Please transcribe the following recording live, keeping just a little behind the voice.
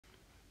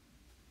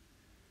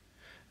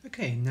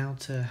Okay, now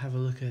to have a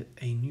look at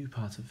a new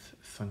part of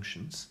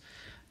functions.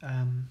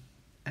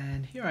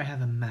 And here I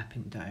have a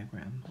mapping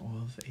diagram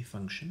of a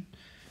function.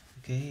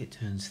 Okay, it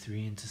turns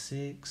 3 into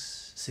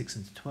 6, 6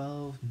 into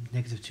 12,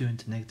 -2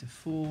 into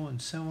 -4,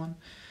 and so on.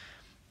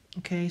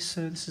 Okay,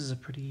 so this is a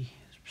pretty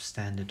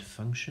standard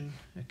function.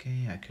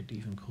 Okay, I could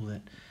even call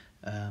it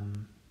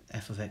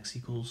f of x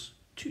equals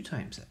 2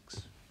 times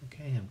x.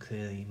 Okay, I'm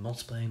clearly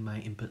multiplying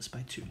my inputs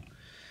by 2.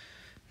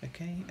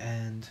 Okay,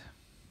 and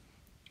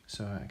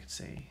so I could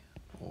say,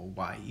 or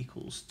y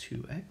equals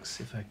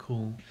 2x if I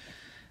call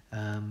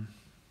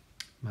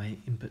my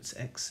inputs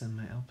x and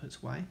my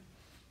outputs y.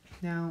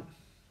 Now,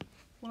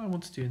 what I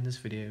want to do in this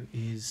video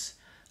is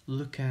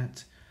look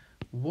at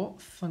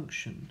what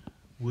function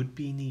would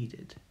be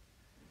needed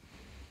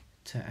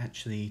to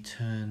actually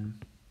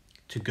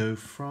go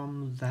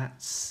from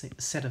that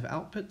set of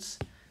outputs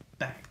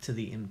back to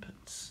the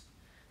inputs.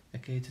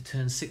 Okay, to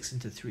turn 6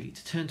 into 3,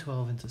 to turn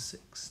 12 into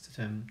 6, to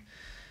turn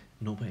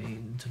 0.8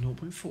 into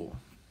 0.4.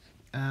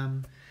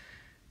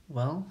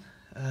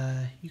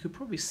 You could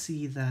probably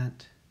see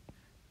that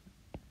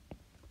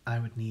I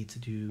would need to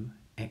do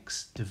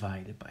x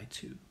divided by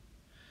 2.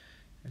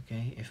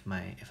 Okay, if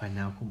I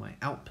now call my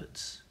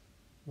outputs,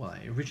 well,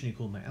 I originally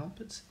called my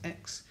outputs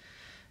x,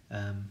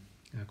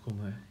 I call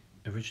my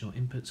original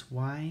inputs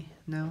y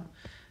now.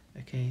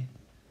 Okay,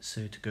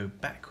 so to go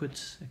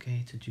backwards,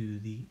 okay, to do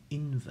the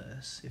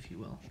inverse, if you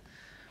will,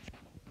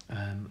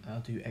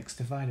 I'll do x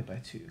divided by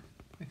 2.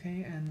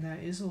 Okay, and that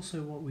is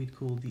also what we'd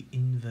call the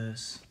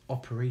inverse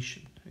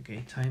operation.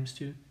 Okay, times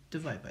 2,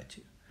 divide by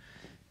 2.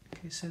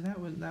 Okay, so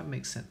that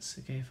makes sense.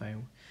 Okay, if I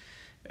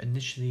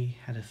initially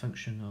had a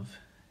function of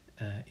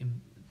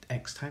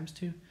x times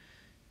 2,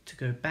 to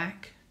go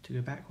back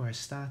where I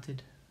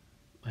started,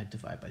 I'd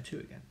divide by 2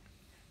 again.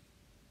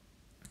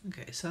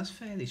 Okay, so that's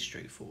fairly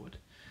straightforward,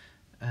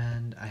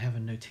 and I have a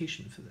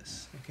notation for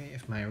this. Okay,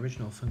 if my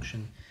original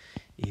function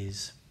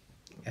is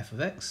f of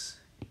x,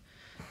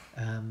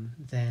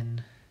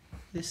 then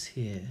this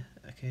here,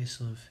 okay,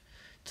 sort of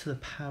to the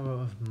power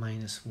of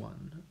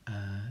 -1,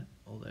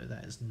 although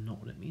that is not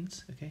what it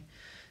means. Okay,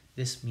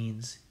 this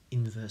means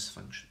inverse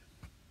function.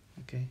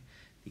 Okay,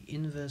 the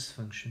inverse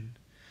function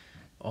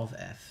of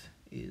f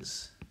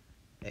is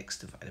x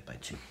divided by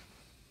 2.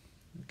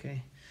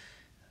 Okay,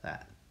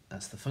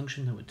 that's the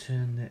function that would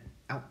turn the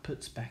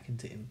outputs back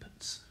into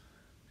inputs.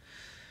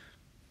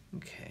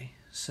 Okay,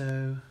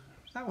 so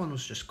that one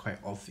was just quite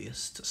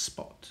obvious to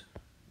spot.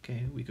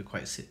 Okay, we could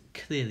quite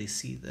clearly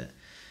see that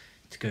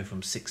to go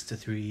from 6 to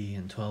 3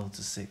 and 12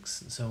 to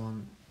 6 and so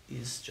on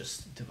is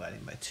just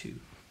dividing by 2.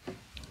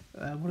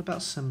 What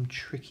about some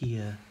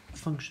trickier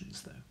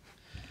functions though?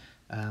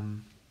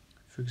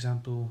 For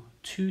example,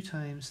 2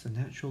 times the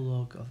natural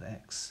log of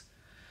x.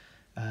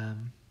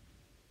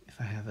 If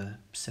I have a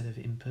set of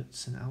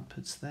inputs and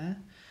outputs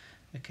there,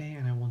 okay,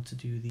 and I want to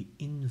do the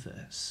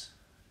inverse,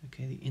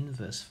 okay, the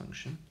inverse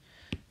function,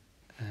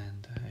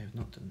 and I have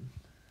not done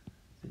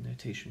the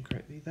notation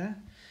correctly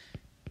there.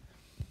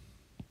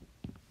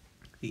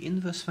 The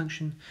inverse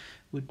function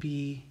would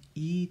be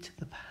e to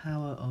the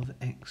power of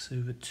x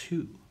over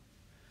 2.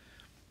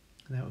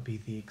 And that would be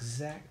the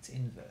exact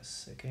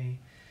inverse, okay?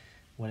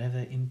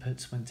 Whatever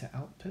inputs went to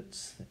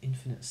outputs, the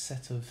infinite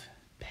set of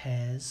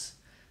pairs,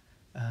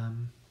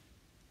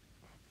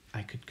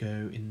 I could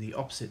go in the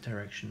opposite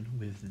direction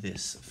with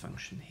this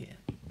function here.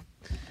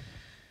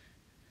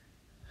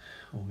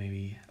 Or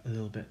maybe a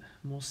little bit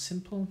more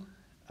simple.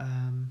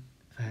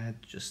 If I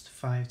had just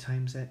 5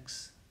 times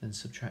x, then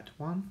subtract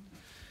 1.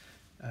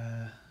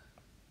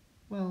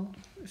 Well,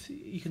 if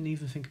you can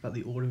even think about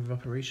the order of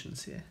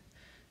operations here.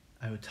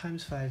 I would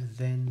times 5,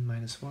 then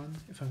minus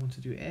 1. If I want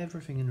to do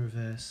everything in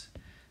reverse,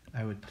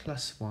 I would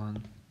plus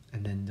 1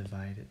 and then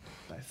divide it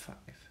by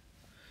 5.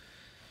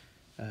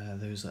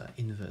 Those are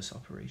inverse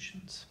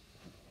operations.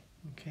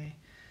 Okay,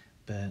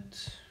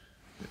 but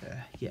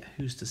yeah,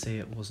 who's to say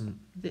it wasn't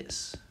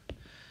this?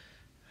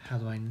 How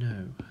do I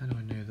know? How do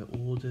I know the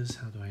orders?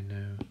 How do I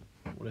know?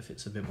 What if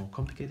it's a bit more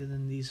complicated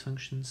than these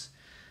functions?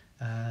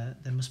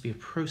 There must be a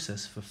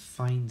process for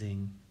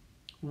finding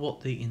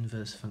what the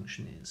inverse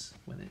function is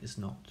when it is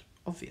not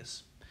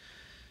obvious.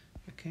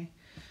 Okay,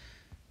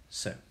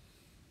 so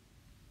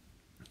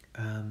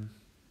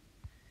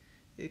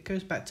it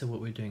goes back to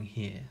what we're doing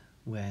here,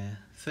 where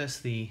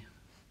firstly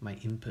my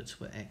inputs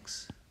were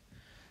x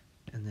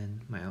and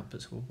then my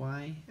outputs were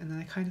y, and then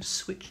I kind of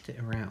switched it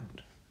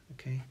around.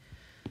 Okay,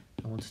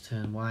 I want to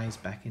turn y's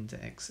back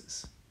into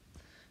x's.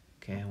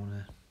 Okay, I want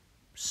to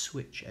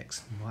switch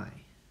x and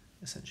y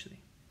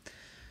essentially.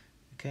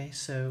 Okay,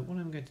 so what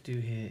I'm going to do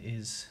here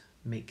is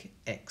make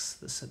x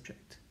the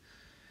subject.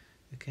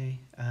 Okay,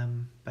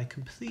 by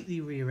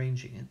completely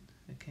rearranging it,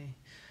 okay,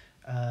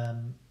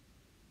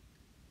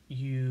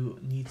 you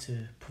need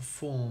to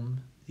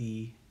perform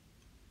the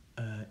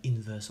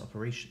inverse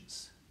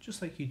operations,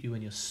 just like you do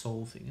when you're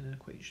solving an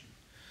equation.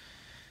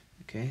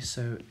 Okay,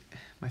 so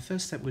my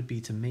first step would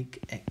be to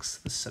make x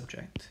the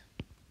subject,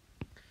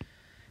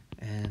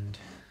 and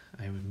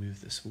I would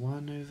move this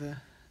 1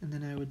 over, and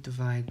then I would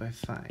divide by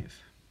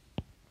 5.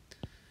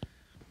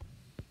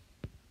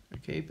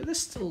 Okay, but this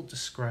still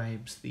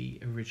describes the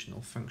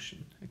original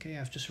function. Okay,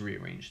 I've just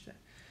rearranged it.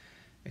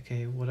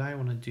 Okay, what I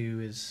want to do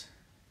is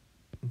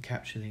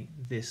encapsulate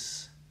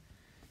this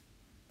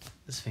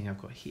thing I've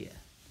got here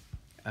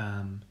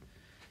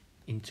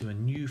into a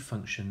new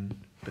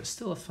function, but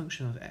still a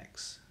function of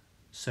x.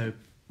 So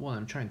what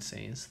I'm trying to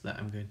say is that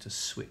I'm going to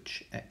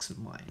switch x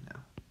and y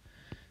now.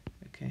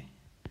 Okay,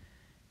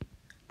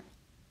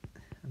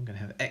 I'm going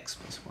to have x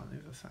plus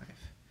 1 over 5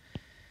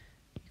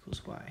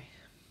 equals y.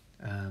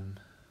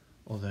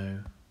 Although,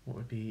 what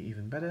would be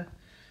even better,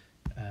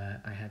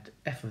 I had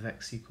f of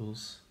x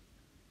equals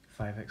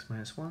 5x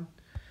minus 1.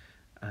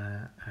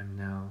 I'm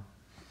now,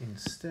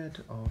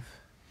 instead of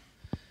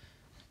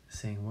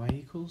saying y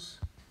equals,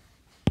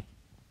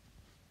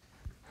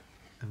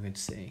 I'm going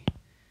to say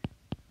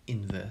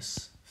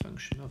inverse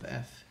function of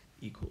f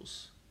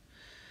equals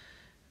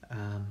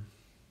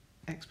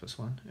x plus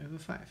 1 over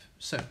 5.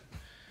 So,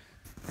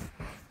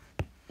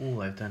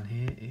 all I've done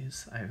here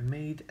is I've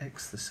made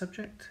x the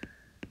subject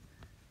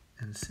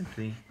and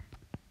simply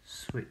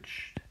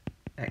switched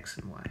x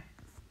and y.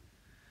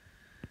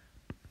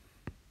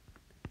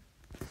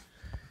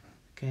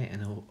 Okay,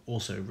 and I've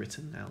also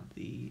written out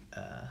the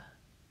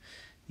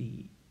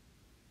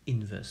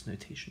inverse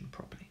notation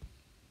properly.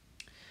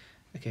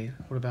 Okay,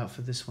 what about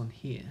for this one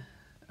here?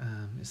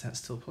 Is that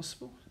still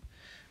possible?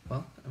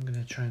 Well, I'm going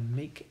to try and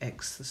make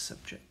x the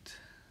subject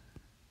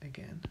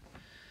again.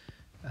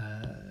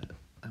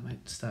 I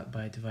might start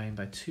by dividing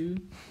by 2.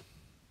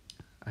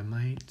 I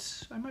might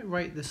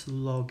write this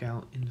log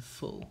out in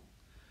full,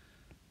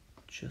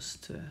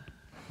 just to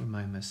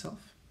remind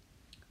myself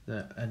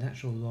that a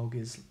natural log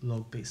is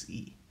log base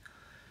e.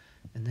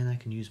 And then I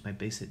can use my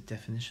basic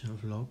definition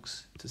of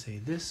logs to say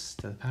this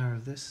to the power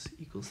of this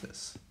equals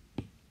this.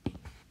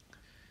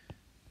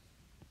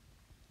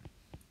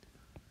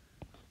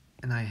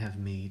 And I have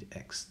made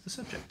x the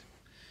subject.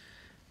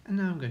 And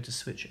now I'm going to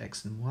switch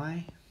x and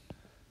y.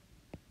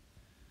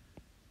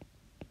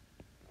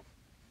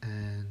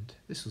 And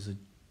this was a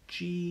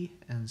g,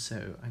 and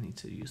so I need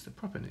to use the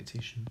proper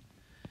notation.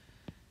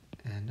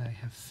 And I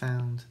have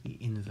found the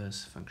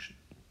inverse function.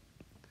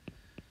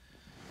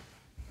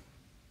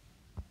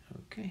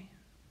 Okay,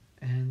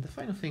 and the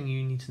final thing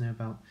you need to know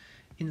about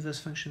inverse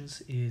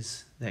functions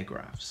is their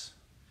graphs.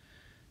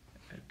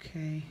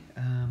 Okay,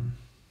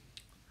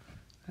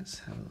 let's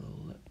have a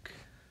little look.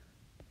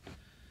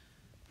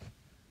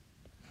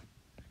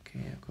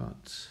 Okay, I've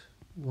got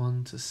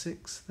 1 to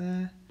 6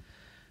 there.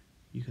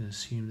 You can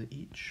assume that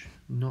each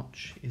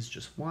notch is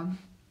just 1.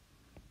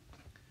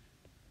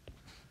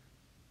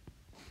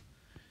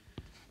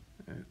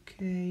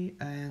 Okay,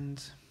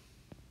 and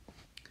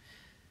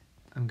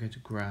I'm going to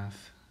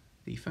graph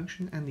the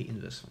function and the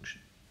inverse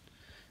function.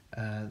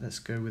 Let's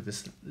go with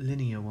this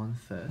linear one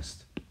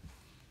first.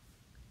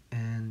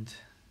 And,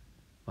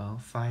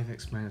 well,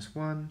 5x minus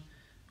 1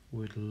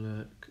 would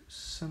look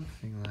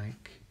something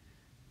like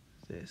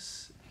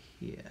this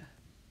here.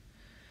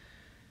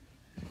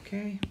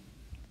 Okay.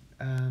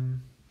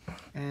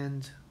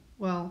 And,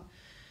 well,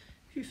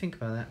 if you think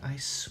about that, I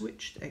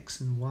switched x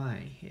and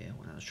y here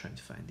when I was trying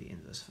to find the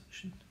inverse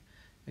function.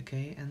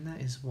 Okay, and that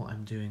is what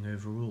I'm doing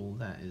overall.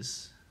 That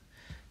is,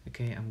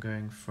 okay, I'm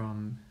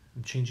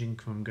changing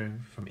from going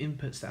from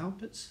inputs to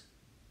outputs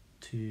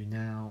to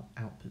now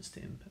outputs to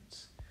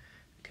inputs.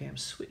 Okay, I'm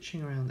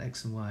switching around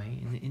x and y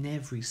in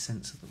every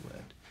sense of the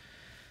word.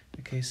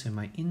 Okay, so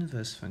my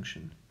inverse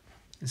function,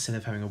 instead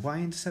of having a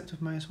y-intercept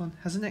of minus 1,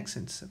 has an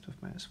x-intercept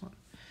of minus 1.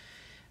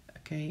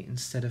 Okay,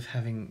 instead of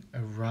having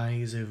a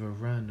rise over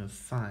run of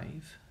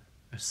 5,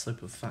 a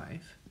slope of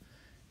 5,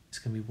 it's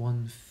going to be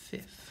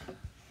 1/5.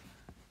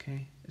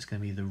 Okay, it's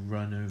going to be the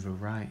run over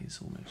rise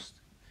almost,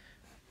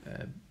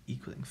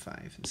 equaling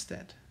 5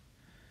 instead.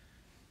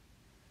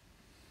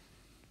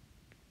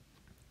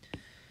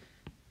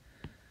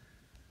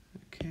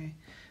 Okay,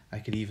 I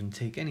could even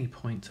take any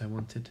point I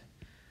wanted,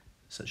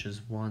 such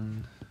as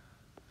 1,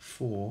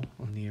 4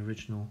 on the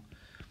original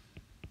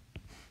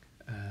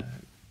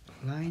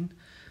line,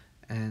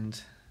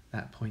 and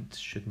that point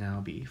should now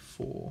be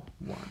 4,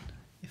 1,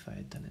 if I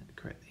had done it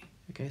correctly.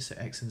 Okay, so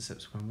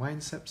x-intercepts become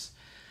y-intercepts,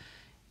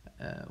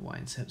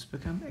 y-intercepts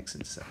become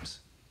x-intercepts.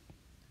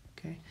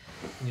 Okay,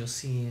 and you'll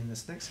see in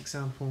this next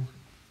example,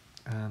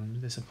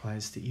 this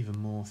applies to even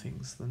more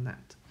things than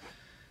that.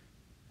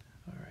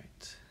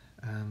 Alright,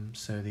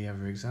 so the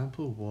other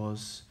example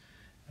was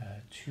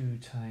 2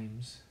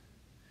 times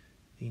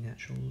the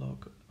natural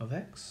log of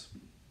x.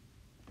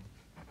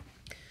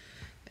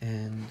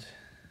 And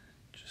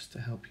just to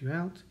help you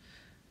out,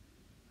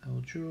 I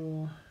will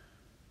draw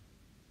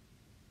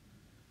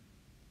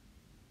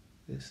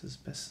this as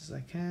best as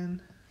I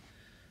can.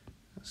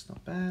 That's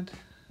not bad.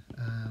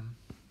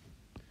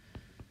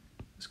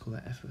 Let's call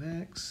that f of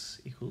x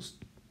equals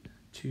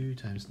 2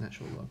 times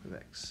natural log of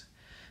x.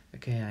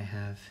 Okay, I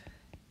have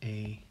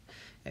a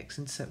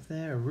x-intercept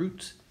there, a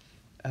root.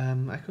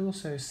 I could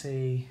also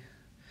say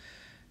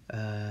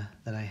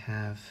that I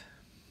have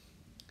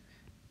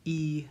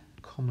e,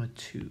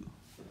 2.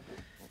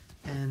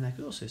 And I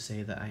could also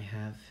say that I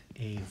have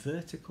a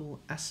vertical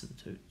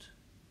asymptote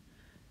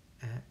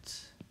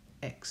at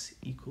x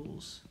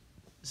equals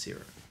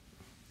 0.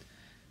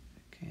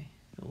 Okay,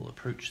 it'll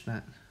approach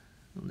that,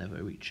 it'll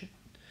never reach it.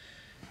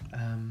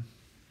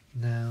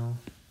 Now,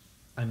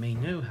 I may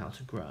know how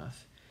to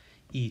graph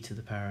e to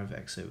the power of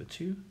x over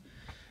 2,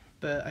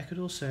 but I could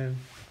also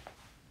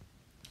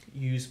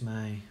use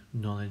my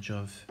knowledge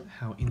of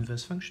how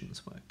inverse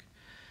functions work.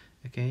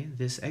 Okay,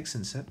 this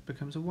x-intercept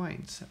becomes a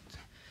y-intercept.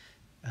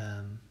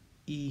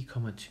 E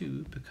comma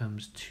 2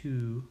 becomes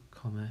 2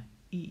 comma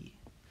e.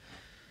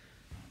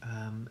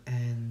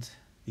 And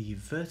the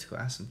vertical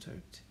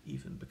asymptote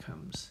even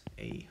becomes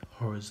a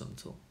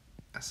horizontal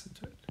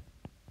asymptote.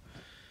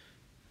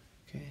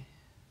 Okay,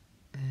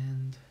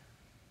 and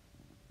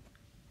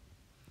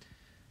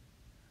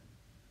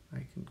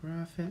I can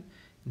graph it.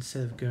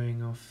 Instead of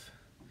going off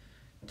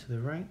to the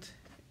right,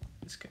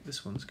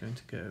 this one's going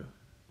to go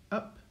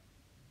up.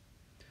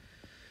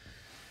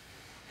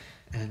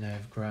 And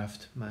I've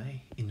graphed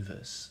my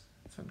inverse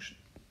function.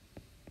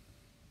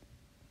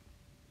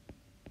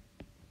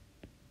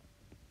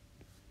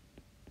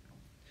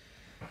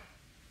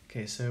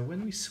 Okay, so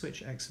when we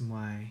switch x and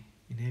y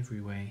in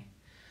every way,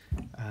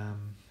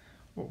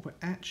 what we're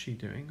actually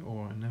doing,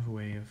 or another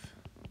way of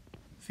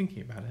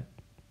thinking about it,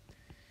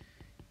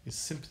 is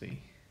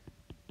simply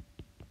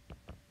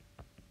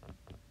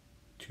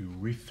to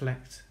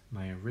reflect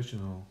my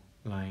original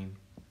line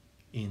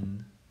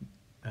in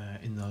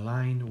the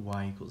line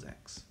y equals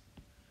x.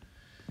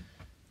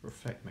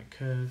 Reflect my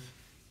curve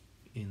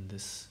in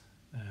this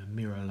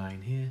mirror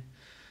line here.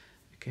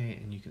 Okay,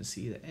 and you can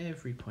see that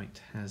every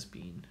point has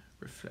been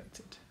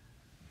reflected.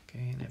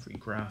 Okay, and every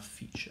graph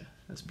feature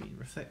has been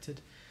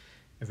reflected.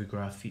 Every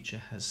graph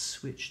feature has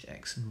switched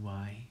x and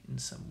y in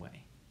some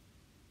way.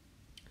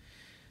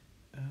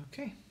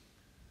 Okay,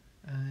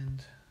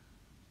 and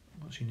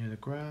once you know the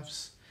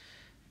graphs,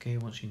 okay,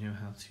 once you know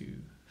how to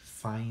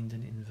find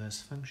an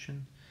inverse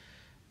function,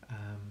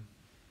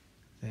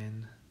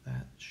 then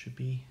that should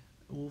be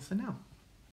all for now.